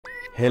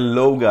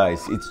Hello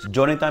guys, it's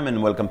Johnny time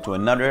and welcome to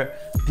another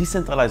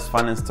decentralized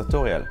finance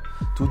tutorial.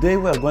 Today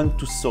we are going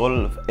to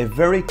solve a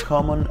very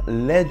common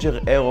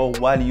ledger error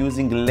while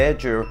using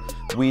Ledger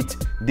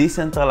with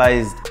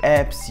decentralized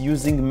apps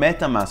using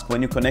MetaMask.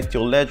 When you connect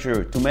your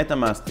Ledger to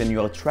MetaMask and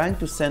you are trying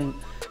to send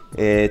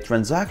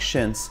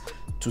transactions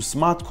to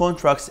smart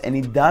contracts and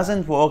it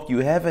doesn't work, you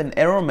have an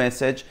error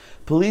message.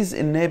 Please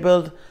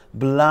enable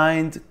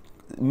blind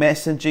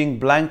messaging,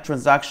 blind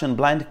transaction,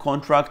 blind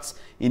contracts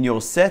in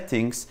your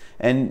settings,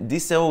 and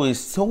this error is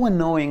so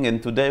annoying,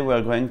 and today we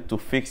are going to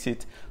fix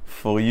it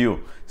for you.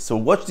 So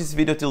watch this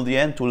video till the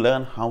end to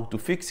learn how to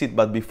fix it.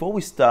 But before we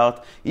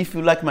start, if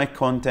you like my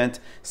content,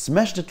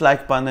 smash that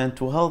like button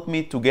to help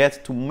me to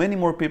get to many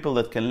more people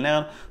that can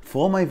learn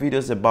from my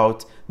videos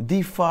about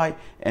DeFi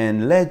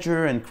and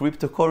Ledger and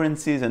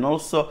cryptocurrencies, and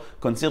also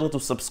consider to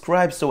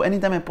subscribe so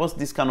anytime I post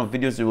this kind of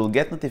videos you will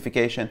get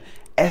notification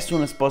as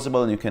soon as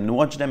possible and you can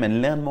watch them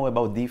and learn more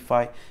about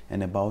DeFi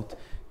and about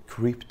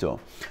crypto.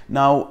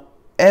 Now,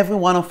 every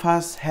one of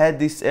us had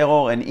this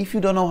error, and if you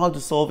don't know how to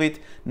solve it,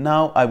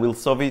 now I will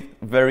solve it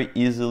very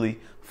easily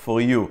for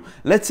you.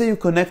 Let's say you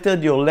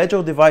connected your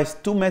Ledger device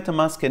to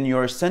MetaMask and you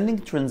are sending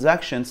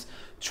transactions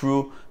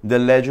through the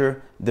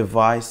Ledger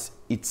device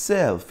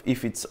itself.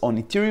 If it's on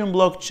Ethereum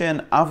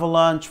blockchain,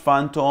 Avalanche,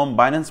 Phantom,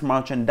 Binance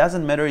Smart Chain,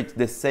 doesn't matter, it's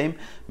the same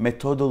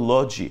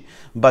methodology.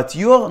 But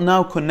you are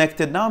now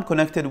connected, now I'm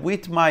connected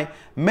with my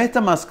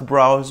MetaMask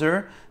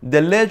browser.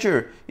 The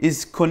Ledger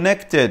is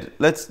connected.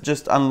 Let's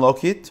just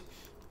unlock it.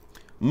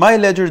 My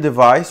Ledger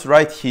device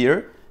right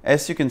here,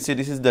 as you can see,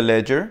 this is the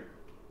Ledger.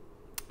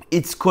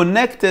 It's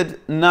connected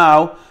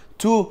now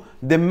to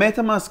the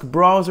MetaMask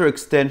browser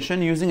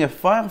extension using a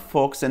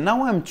Firefox, and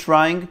now I'm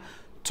trying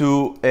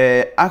to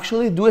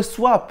actually do a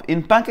swap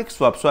in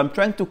PancakeSwap. So I'm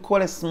trying to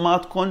call a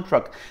smart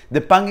contract, the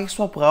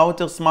PancakeSwap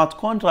router smart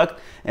contract,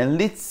 and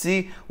let's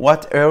see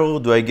what error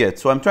do I get.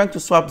 So I'm trying to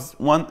swap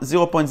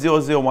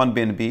 0.001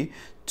 BNB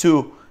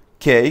to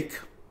Cake,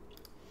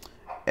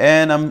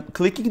 and I'm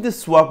clicking the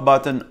swap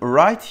button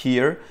right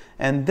here,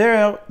 and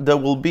there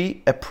will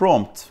be a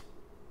prompt.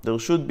 There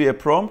should be a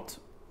prompt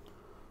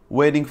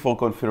waiting for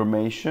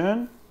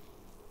confirmation.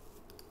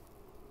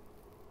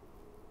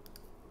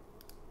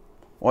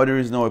 Or there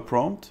is no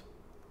prompt.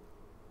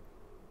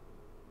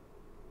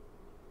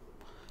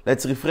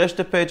 Let's refresh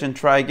the page and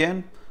try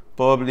again.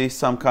 Probably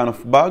some kind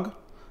of bug.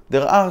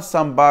 There are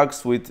some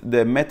bugs with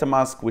the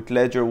MetaMask, with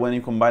Ledger when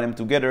you combine them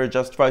together.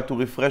 Just try to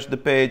refresh the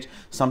page.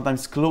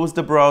 Sometimes close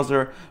the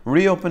browser,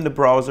 reopen the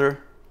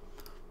browser.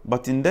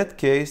 But in that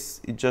case,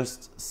 it's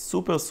just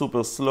super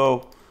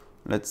slow.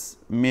 Let's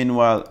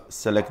meanwhile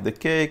select the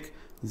Cake.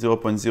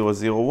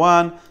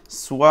 0.001,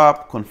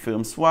 swap,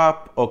 confirm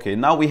swap. Okay,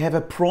 now we have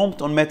a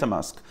prompt on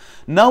MetaMask.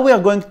 Now we are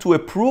going to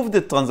approve the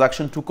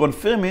transaction to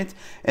confirm it,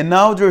 and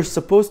now there's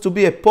supposed to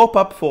be a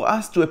pop-up for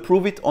us to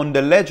approve it on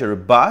the Ledger,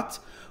 but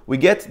we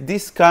get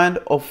this kind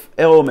of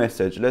error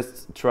message.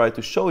 Let's try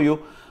to show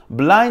you.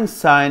 Blind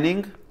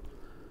signing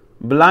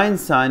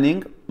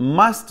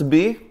must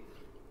be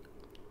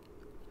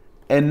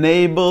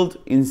enabled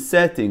in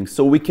settings.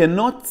 So we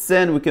cannot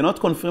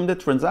confirm the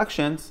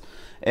transactions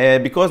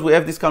because we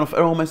have this kind of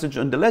error message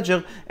on the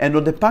Ledger, and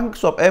on the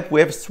PancakeSwap app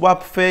we have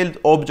swap failed,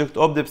 object,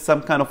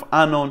 some kind of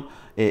unknown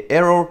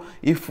error.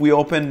 If we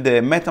open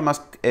the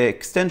MetaMask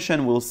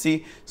extension, we'll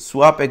see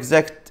swap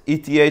exact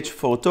ETH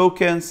for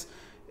tokens,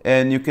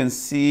 and you can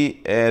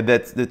see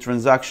that the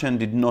transaction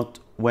did not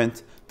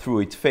went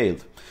through, it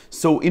failed.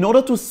 So in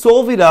order to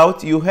solve it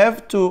out, you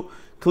have to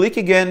click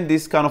again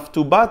this kind of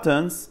two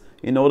buttons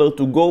in order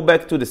to go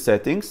back to the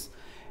settings.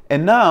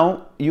 And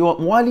now,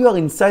 while you are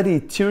inside the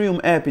Ethereum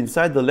app,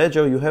 inside the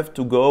Ledger, you have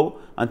to go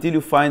until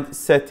you find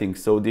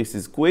settings. So this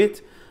is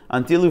quit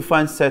until you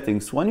find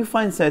settings. When you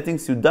find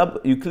settings,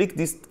 you click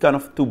these kind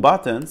of two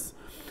buttons,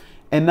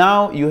 and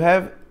now you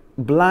have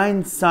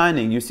blind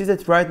signing. You see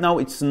that right now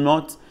it's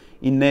not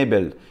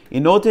enabled.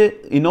 In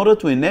order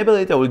to enable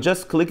it, I will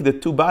just click the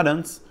two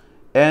buttons,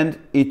 and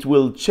it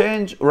will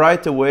change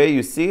right away.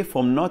 You see,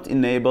 from not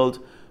enabled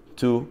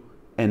to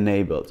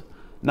enabled.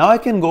 Now I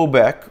can go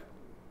back.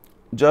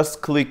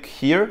 Just click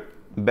here,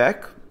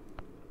 back.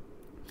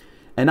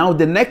 And now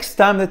the next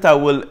time that I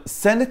will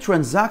send a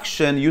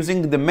transaction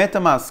using the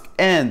MetaMask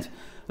and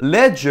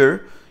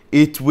Ledger,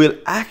 it will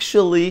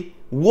actually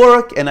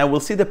work, and I will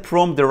see the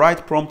prompt, the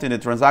right prompt in the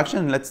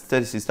transaction. Let's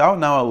test this out.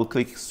 Now I will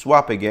click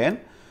swap again,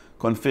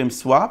 confirm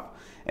swap.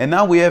 And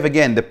now we have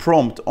again the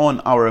prompt on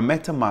our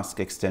MetaMask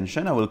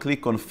extension. I will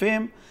click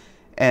confirm,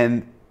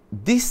 and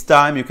this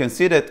time you can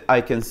see that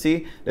I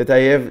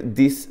have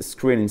this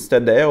screen.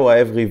 Instead the arrow, I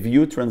have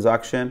review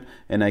transaction,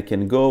 and I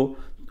can go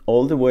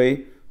all the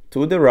way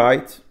to the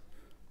right,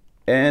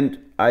 and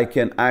I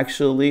can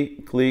actually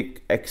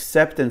click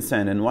accept and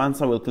send. And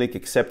once I will click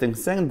accept and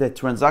send, the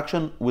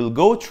transaction will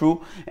go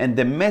through, and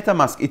the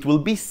MetaMask, it will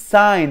be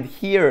signed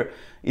here.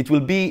 It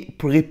will be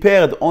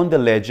prepared on the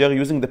Ledger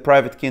using the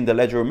private key in the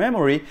Ledger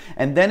memory,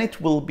 and then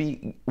it will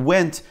be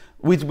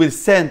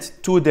sent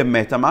to the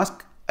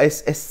MetaMask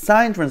as a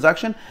signed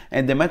transaction,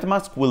 and the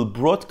MetaMask will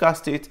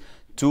broadcast it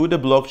to the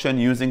blockchain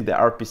using the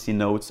RPC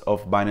nodes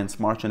of Binance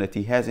Smart Chain that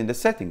he has in the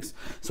settings.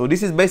 So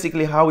this is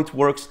basically how it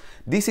works.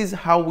 This is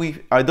how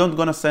I'm not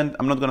gonna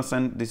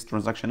send this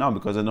transaction now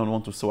because I don't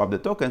want to swap the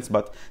tokens,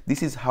 but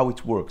this is how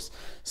it works.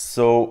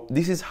 So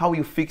this is how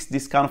you fix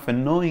this kind of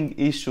annoying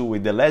issue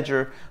with the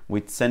ledger,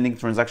 with sending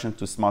transactions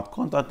to smart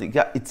contract.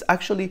 It's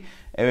actually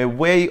a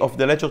way of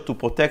the ledger to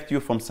protect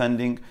you from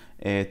sending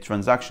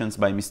transactions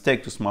by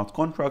mistake to smart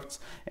contracts,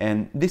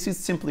 and this is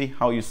simply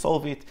how you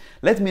solve it.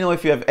 Let me know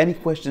if you have any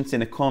questions in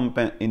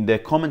the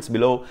comments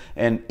below,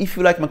 and if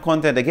you like my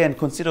content, again,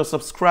 consider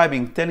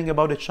subscribing, telling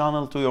about the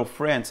channel to your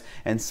friends,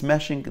 and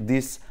smashing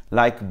this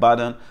like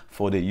button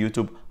for the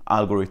YouTube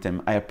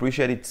algorithm. I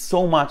appreciate it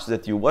so much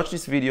that you watch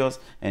these videos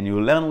and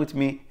you learn with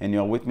me and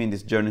you're with me in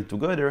this journey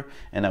together,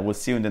 and I will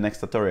see you in the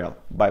next tutorial.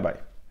 Bye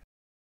bye.